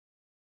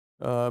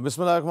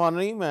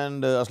Bismillahirrahmanirrahim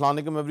and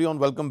Assalamu alaikum everyone.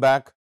 Welcome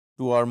back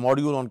to our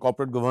module on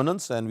corporate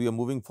governance, and we are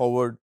moving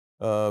forward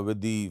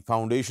with the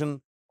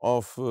foundation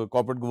of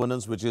corporate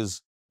governance, which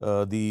is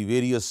the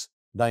various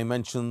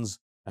dimensions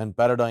and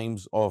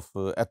paradigms of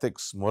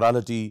ethics,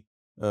 morality,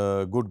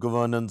 good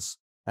governance,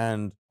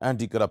 and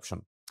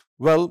anti-corruption.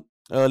 Well,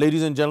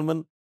 ladies and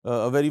gentlemen,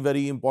 a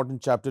very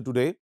important chapter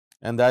today,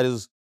 and that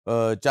is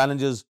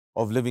challenges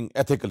of living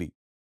ethically.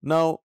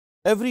 Now,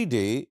 every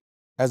day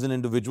as an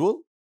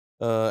individual,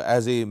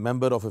 as a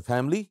member of a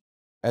family,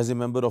 as a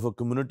member of a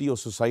community or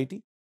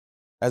society,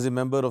 as a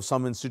member of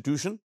some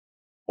institution,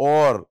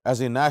 or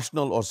as a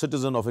national or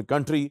citizen of a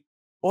country,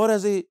 or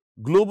as a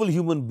global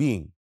human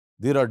being,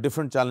 there are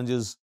different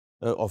challenges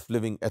of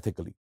living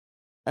ethically.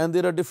 And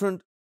there are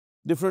different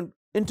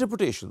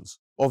interpretations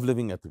of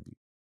living ethically.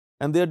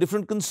 And there are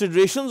different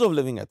considerations of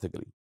living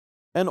ethically.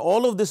 And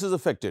all of this is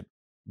affected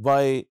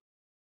by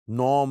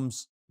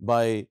norms,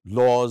 by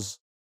laws,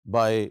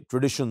 by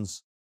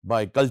traditions,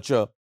 by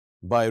culture,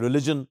 by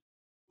religion.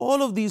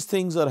 All of these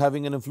things are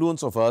having an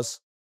influence of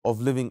us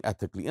of living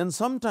ethically. And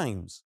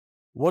sometimes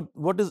what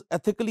is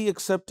ethically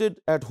accepted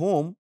at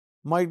home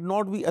might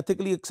not be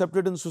ethically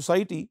accepted in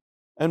society,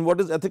 and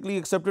what is ethically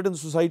accepted in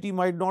society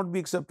might not be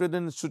accepted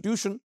in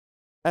institution,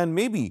 and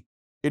maybe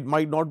it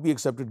might not be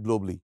accepted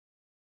globally.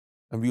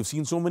 And we've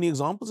seen so many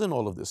examples in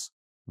all of this.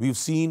 We've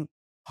seen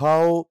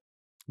how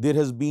there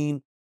has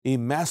been a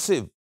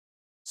massive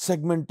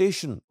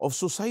segmentation of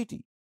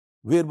society,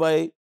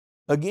 whereby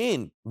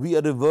again we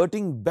are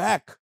reverting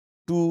back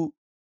to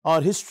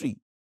our history,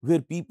 where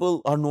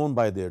people are known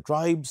by their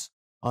tribes,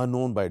 are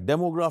known by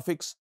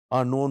demographics,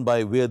 are known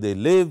by where they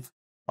live,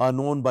 are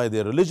known by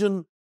their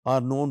religion,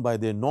 are known by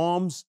their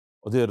norms,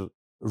 their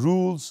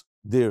rules,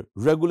 their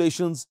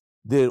regulations,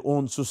 their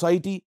own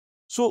society.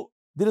 So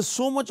there is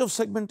so much of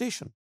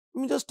segmentation.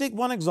 Let me just take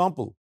one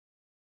example.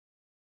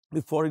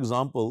 If, for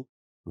example,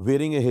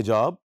 wearing a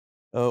hijab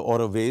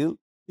or a veil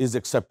is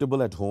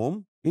acceptable at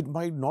home, it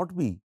might not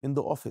be in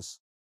the office.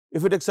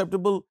 If it is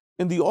acceptable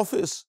in the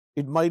office,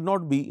 it might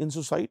not be in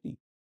society.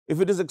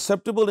 If it is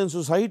acceptable in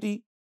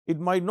society, it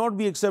might not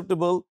be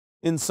acceptable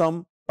in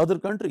some other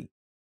country.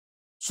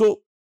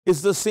 So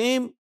it's the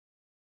same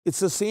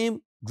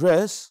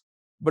dress,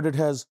 but it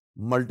has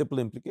multiple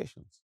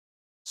implications.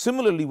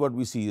 Similarly, what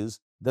we see is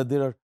that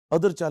there are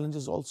other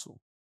challenges also.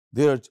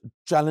 There are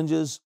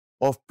challenges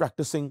of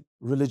practicing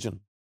religion,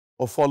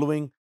 of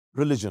following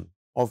religion,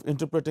 of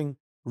interpreting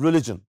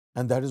religion,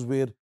 and that is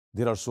where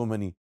there are so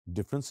many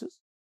differences.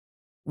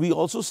 We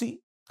also see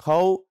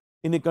how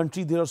in a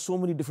country there are so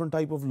many different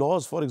types of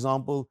laws. For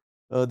example,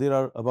 there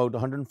are about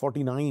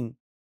 149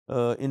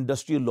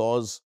 industrial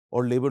laws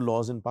or labor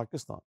laws in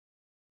Pakistan.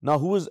 Now,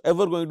 who is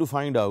ever going to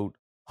find out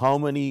how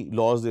many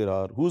laws there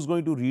are? Who is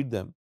going to read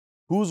them?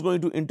 Who is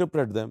going to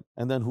interpret them?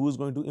 And then who is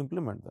going to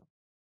implement them?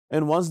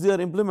 And once they are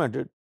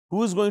implemented,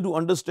 who is going to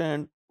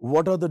understand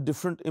what are the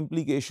different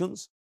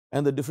implications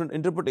and the different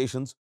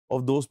interpretations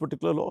of those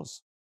particular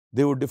laws?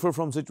 They would differ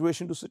from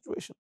situation to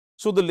situation.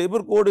 So the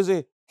labor code is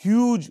a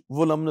huge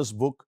voluminous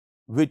book,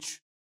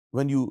 which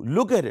when you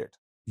look at it,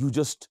 you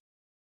just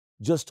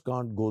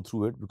can't go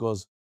through it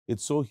because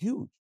it's so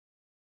huge.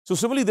 So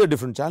similarly, there are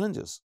different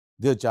challenges.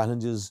 There are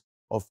challenges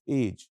of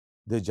age,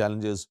 there are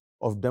challenges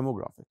of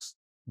demographics,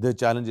 there are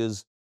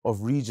challenges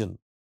of region,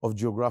 of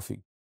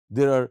geography.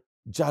 There are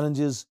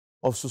challenges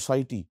of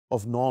society,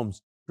 of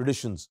norms,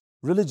 traditions,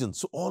 religions.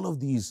 So all of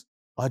these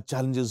are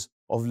challenges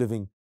of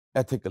living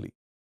ethically.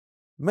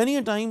 Many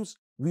a times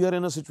we are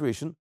in a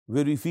situation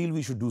where we feel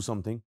we should do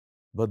something,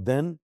 but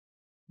then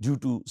due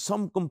to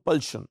some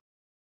compulsion,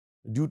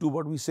 due to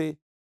what we say,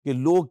 कि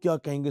लोग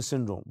क्या कहेंगे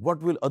syndrome,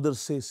 what will others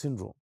say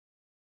syndrome,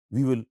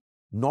 we will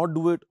not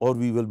do it or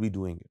we will be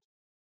doing it.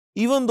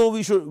 Even though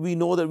we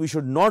know that we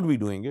should not be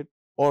doing it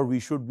or we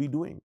should be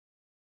doing it.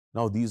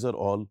 Now, these are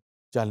all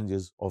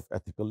challenges of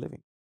ethical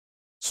living.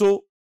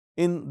 So,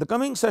 in the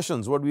coming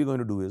sessions, what we're going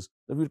to do is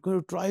that we're going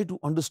to try to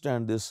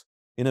understand this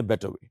in a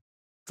better way.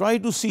 Try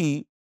to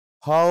see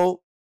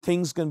how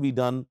things can be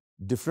done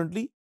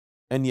differently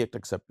and yet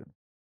accepted.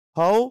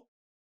 How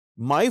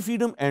my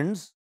freedom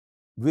ends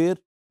where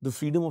the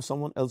freedom of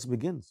someone else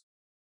begins.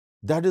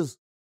 That is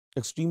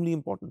extremely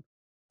important.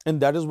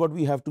 And that is what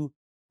we have to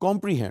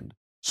comprehend.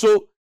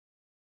 So,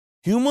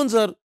 humans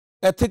are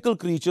ethical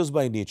creatures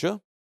by nature,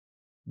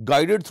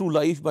 guided through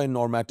life by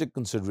normative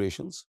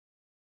considerations.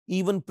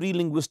 Even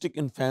pre-linguistic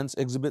infants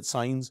exhibit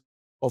signs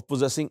of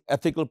possessing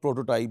ethical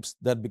prototypes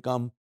that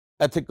become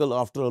ethical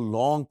after a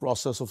long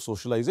process of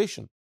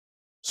socialization.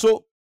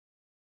 So,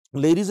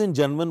 ladies and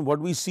gentlemen, what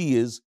we see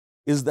is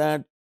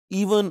that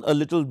even a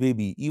little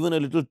baby, even a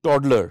little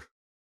toddler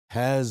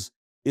has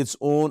its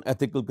own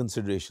ethical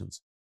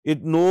considerations.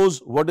 It knows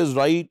what is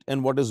right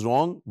and what is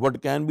wrong,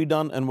 what can be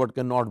done and what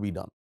cannot be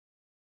done.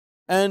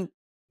 And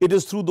it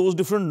is through those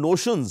different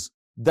notions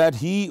that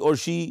he or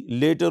she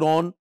later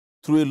on,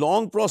 through a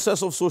long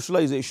process of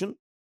socialization,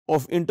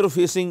 of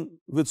interfacing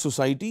with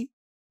society,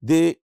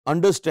 they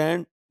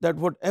understand that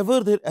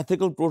whatever their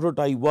ethical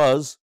prototype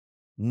was,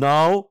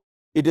 now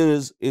it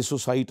is a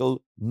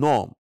societal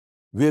norm.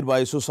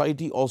 whereby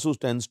society also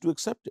tends to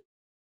accept it.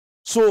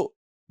 So,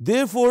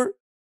 therefore,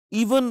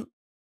 even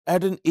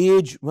at an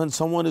age when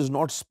someone is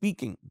not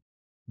speaking,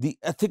 the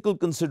ethical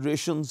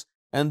considerations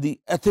and the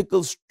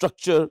ethical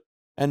structure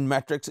and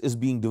matrix is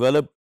being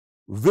developed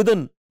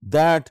within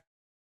that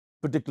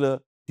particular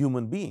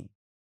human being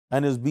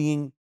and is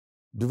being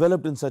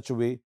developed in such a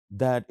way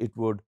that it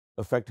would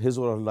affect his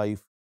or her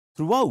life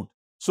throughout.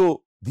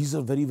 So, these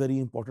are very, very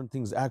important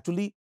things.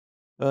 Actually,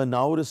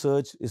 now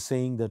research is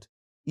saying that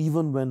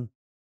even when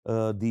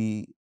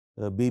the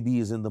baby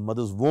is in the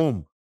mother's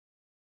womb,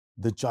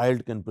 the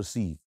child can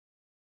perceive.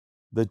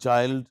 The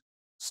child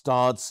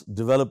starts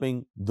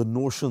developing the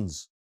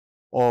notions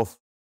of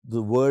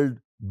the world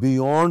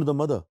beyond the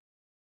mother.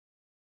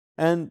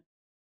 And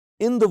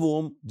in the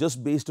womb,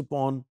 just based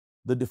upon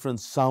the different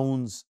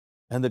sounds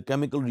and the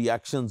chemical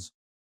reactions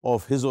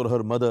of his or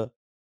her mother,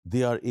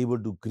 they are able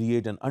to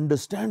create an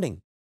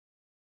understanding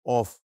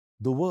of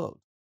the world.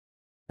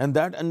 And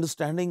that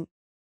understanding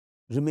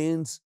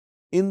remains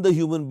in the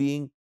human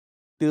being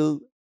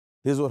till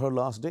his or her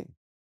last day.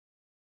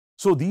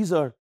 So these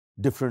are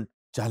different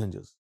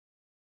challenges.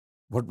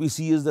 What we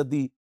see is that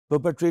the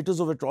perpetrators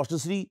of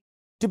atrocity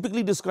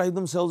typically describe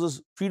themselves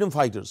as freedom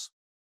fighters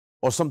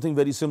or something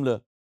very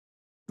similar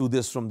to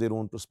this from their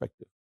own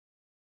perspective.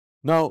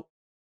 Now,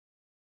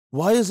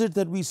 why is it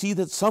that we see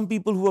that some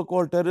people who are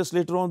called terrorists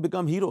later on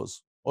become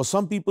heroes, or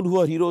some people who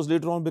are heroes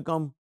later on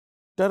become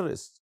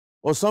terrorists,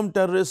 or some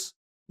terrorists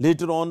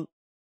later on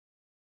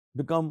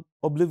become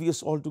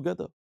oblivious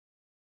altogether?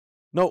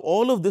 Now,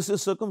 all of this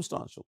is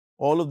circumstantial.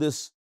 All of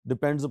this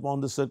depends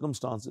upon the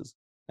circumstances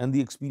and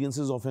the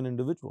experiences of an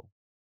individual.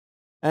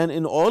 And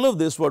in all of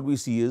this, what we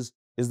see is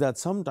that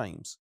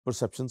sometimes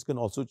perceptions can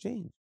also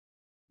change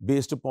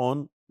based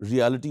upon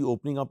reality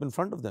opening up in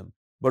front of them.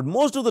 But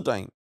most of the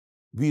time,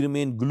 we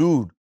remain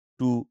glued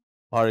to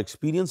our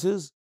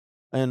experiences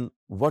and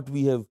what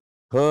we have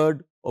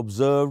heard,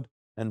 observed,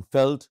 and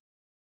felt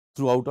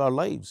throughout our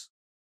lives.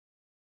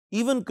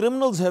 Even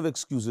criminals have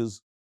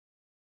excuses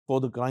for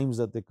the crimes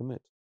that they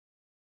commit.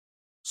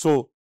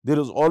 So there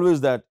is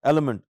always that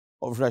element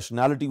of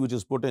rationality which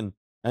is put in,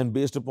 and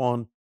based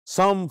upon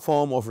some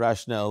form of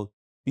rationale,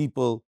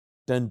 people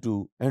tend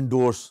to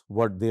endorse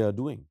what they are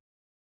doing,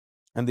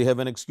 and they have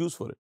an excuse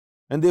for it.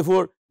 And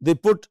therefore, they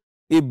put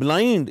a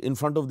blind in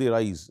front of their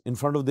eyes, in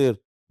front of their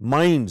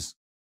minds,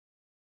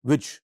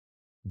 which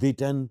they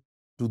tend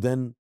to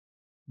then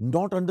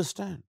not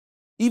understand,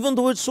 even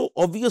though it's so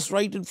obvious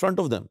right in front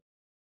of them.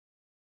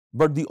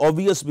 But the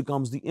obvious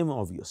becomes the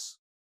imobvious.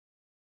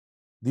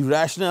 The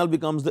rationale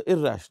becomes the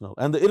irrational,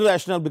 and the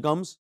irrational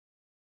becomes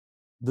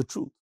the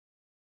truth.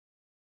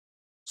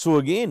 So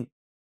again,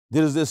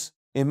 there is this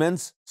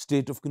immense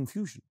state of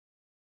confusion.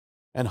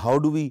 And how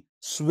do we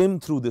swim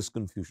through this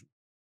confusion?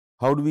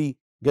 How do we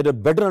get a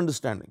better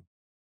understanding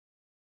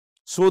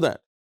so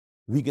that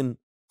we can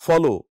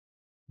follow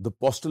the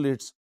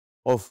postulates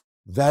of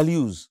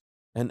values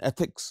and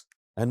ethics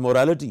and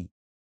morality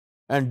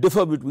and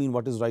differ between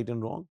what is right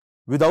and wrong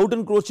without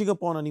encroaching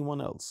upon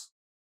anyone else?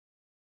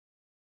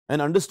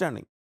 And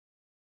understanding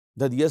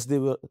that yes,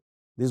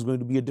 there's going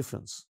to be a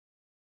difference.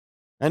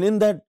 And in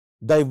that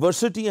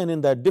diversity and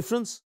in that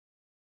difference,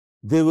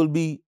 there will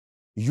be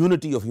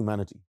unity of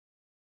humanity.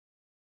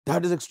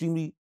 That is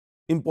extremely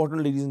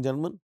important, ladies and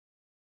gentlemen.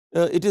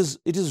 It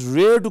is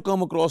rare to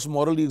come across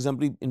morally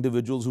exemplary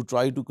individuals who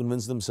try to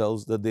convince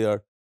themselves that they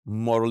are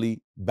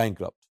morally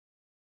bankrupt.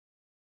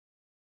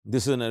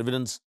 This is an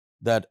evidence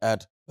that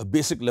at a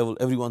basic level,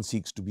 everyone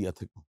seeks to be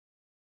ethical.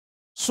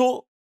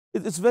 So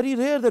it's very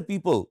rare that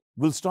people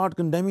will start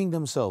condemning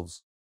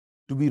themselves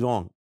to be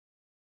wrong.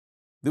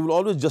 They will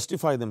always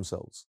justify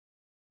themselves.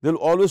 They will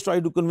always try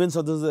to convince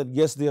others that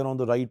yes, they are on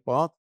the right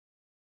path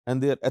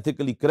and they are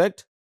ethically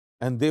correct,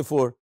 and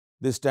therefore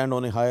they stand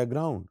on a higher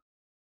ground.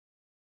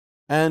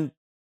 And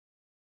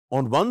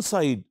on one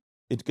side,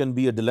 it can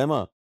be a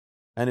dilemma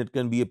and it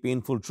can be a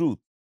painful truth,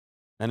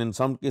 and in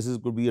some cases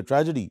it could be a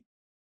tragedy.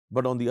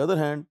 But on the other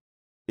hand,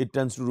 it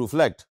tends to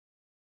reflect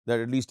that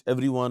at least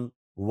everyone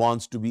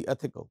wants to be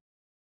ethical.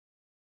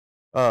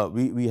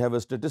 We have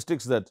a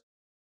statistics that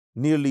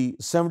nearly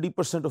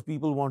 70% of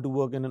people want to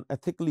work in an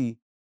ethically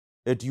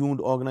attuned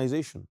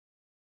organization.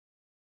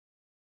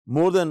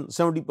 More than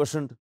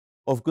 70%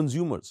 of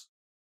consumers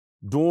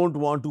don't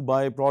want to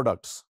buy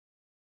products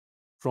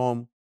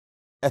from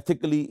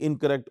ethically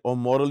incorrect or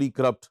morally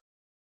corrupt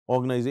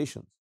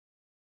organizations.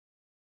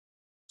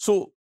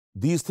 So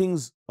these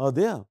things are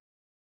there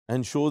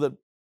and show that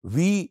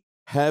we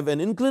have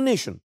an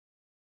inclination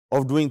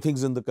of doing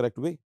things in the correct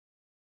way,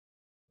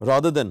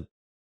 rather than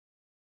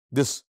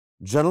this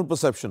general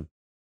perception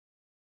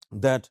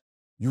that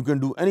you can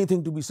do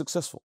anything to be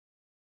successful,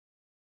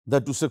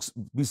 that to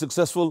be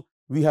successful,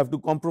 we have to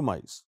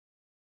compromise,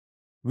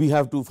 we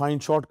have to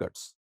find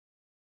shortcuts,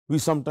 we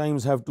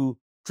sometimes have to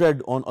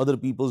tread on other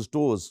people's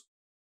toes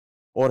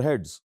or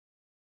heads,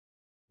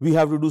 we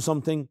have to do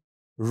something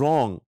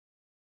wrong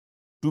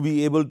to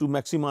be able to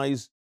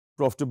maximize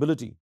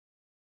profitability,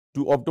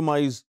 to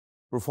optimize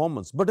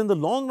performance. But in the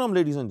long run,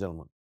 ladies and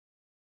gentlemen,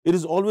 It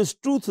is always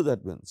truth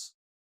that wins.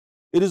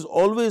 It is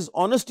always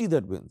honesty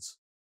that wins.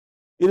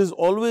 It is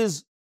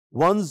always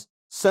one's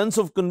sense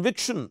of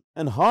conviction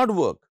and hard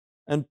work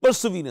and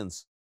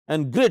perseverance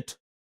and grit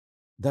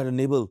that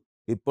enable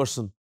a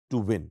person to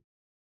win,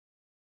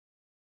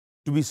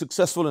 to be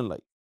successful in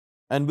life.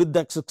 And with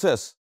that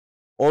success,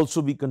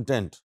 also be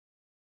content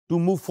to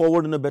move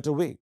forward in a better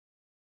way.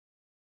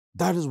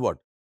 That is what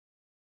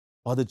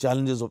are the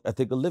challenges of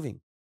ethical living.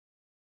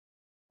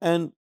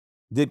 And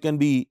there can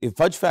be a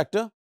fudge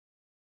factor,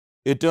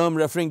 a term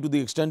referring to the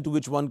extent to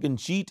which one can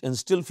cheat and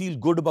still feel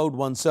good about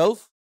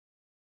oneself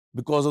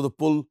because of the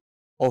pull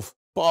of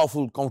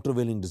powerful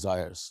countervailing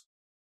desires.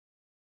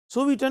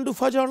 So we tend to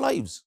fudge our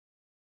lives.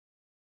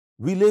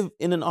 We live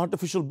in an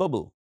artificial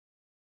bubble.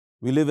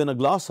 We live in a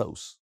glass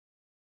house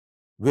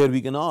where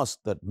we can ask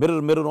that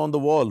mirror, mirror on the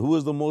wall, who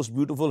is the most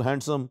beautiful,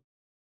 handsome,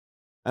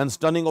 and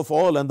stunning of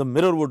all? And the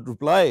mirror would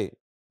reply,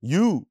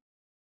 you.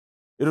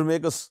 It will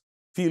make us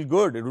feel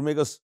good. It will make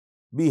us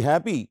be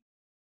happy.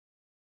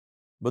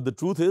 But the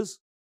truth is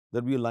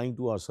that we are lying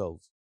to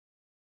ourselves.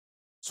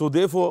 So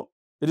therefore,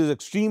 it is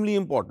extremely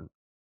important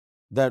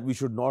that we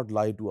should not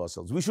lie to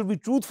ourselves. We should be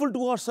truthful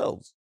to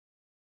ourselves.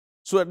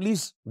 So at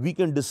least we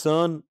can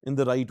discern in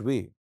the right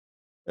way.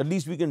 At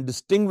least we can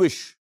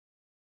distinguish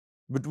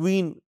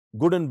between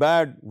good and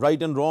bad,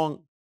 right and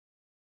wrong,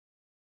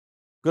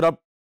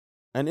 corrupt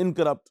and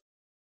incorrupt.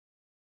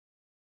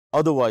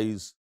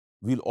 Otherwise,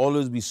 we'll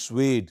always be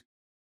swayed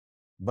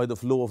by the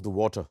flow of the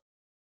water.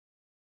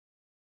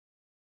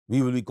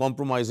 We will be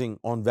compromising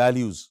on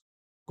values,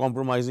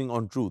 compromising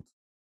on truth,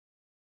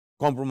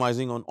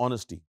 compromising on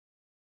honesty.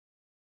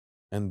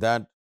 And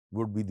that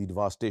would be the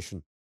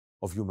devastation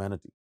of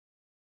humanity.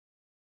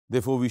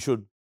 Therefore, we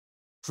should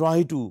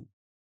try to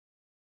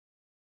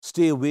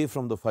stay away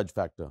from the fudge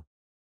factor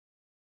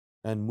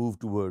and move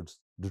towards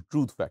the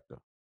truth factor.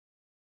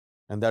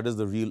 And that is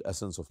the real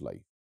essence of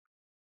life.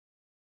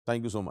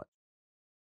 Thank you so much.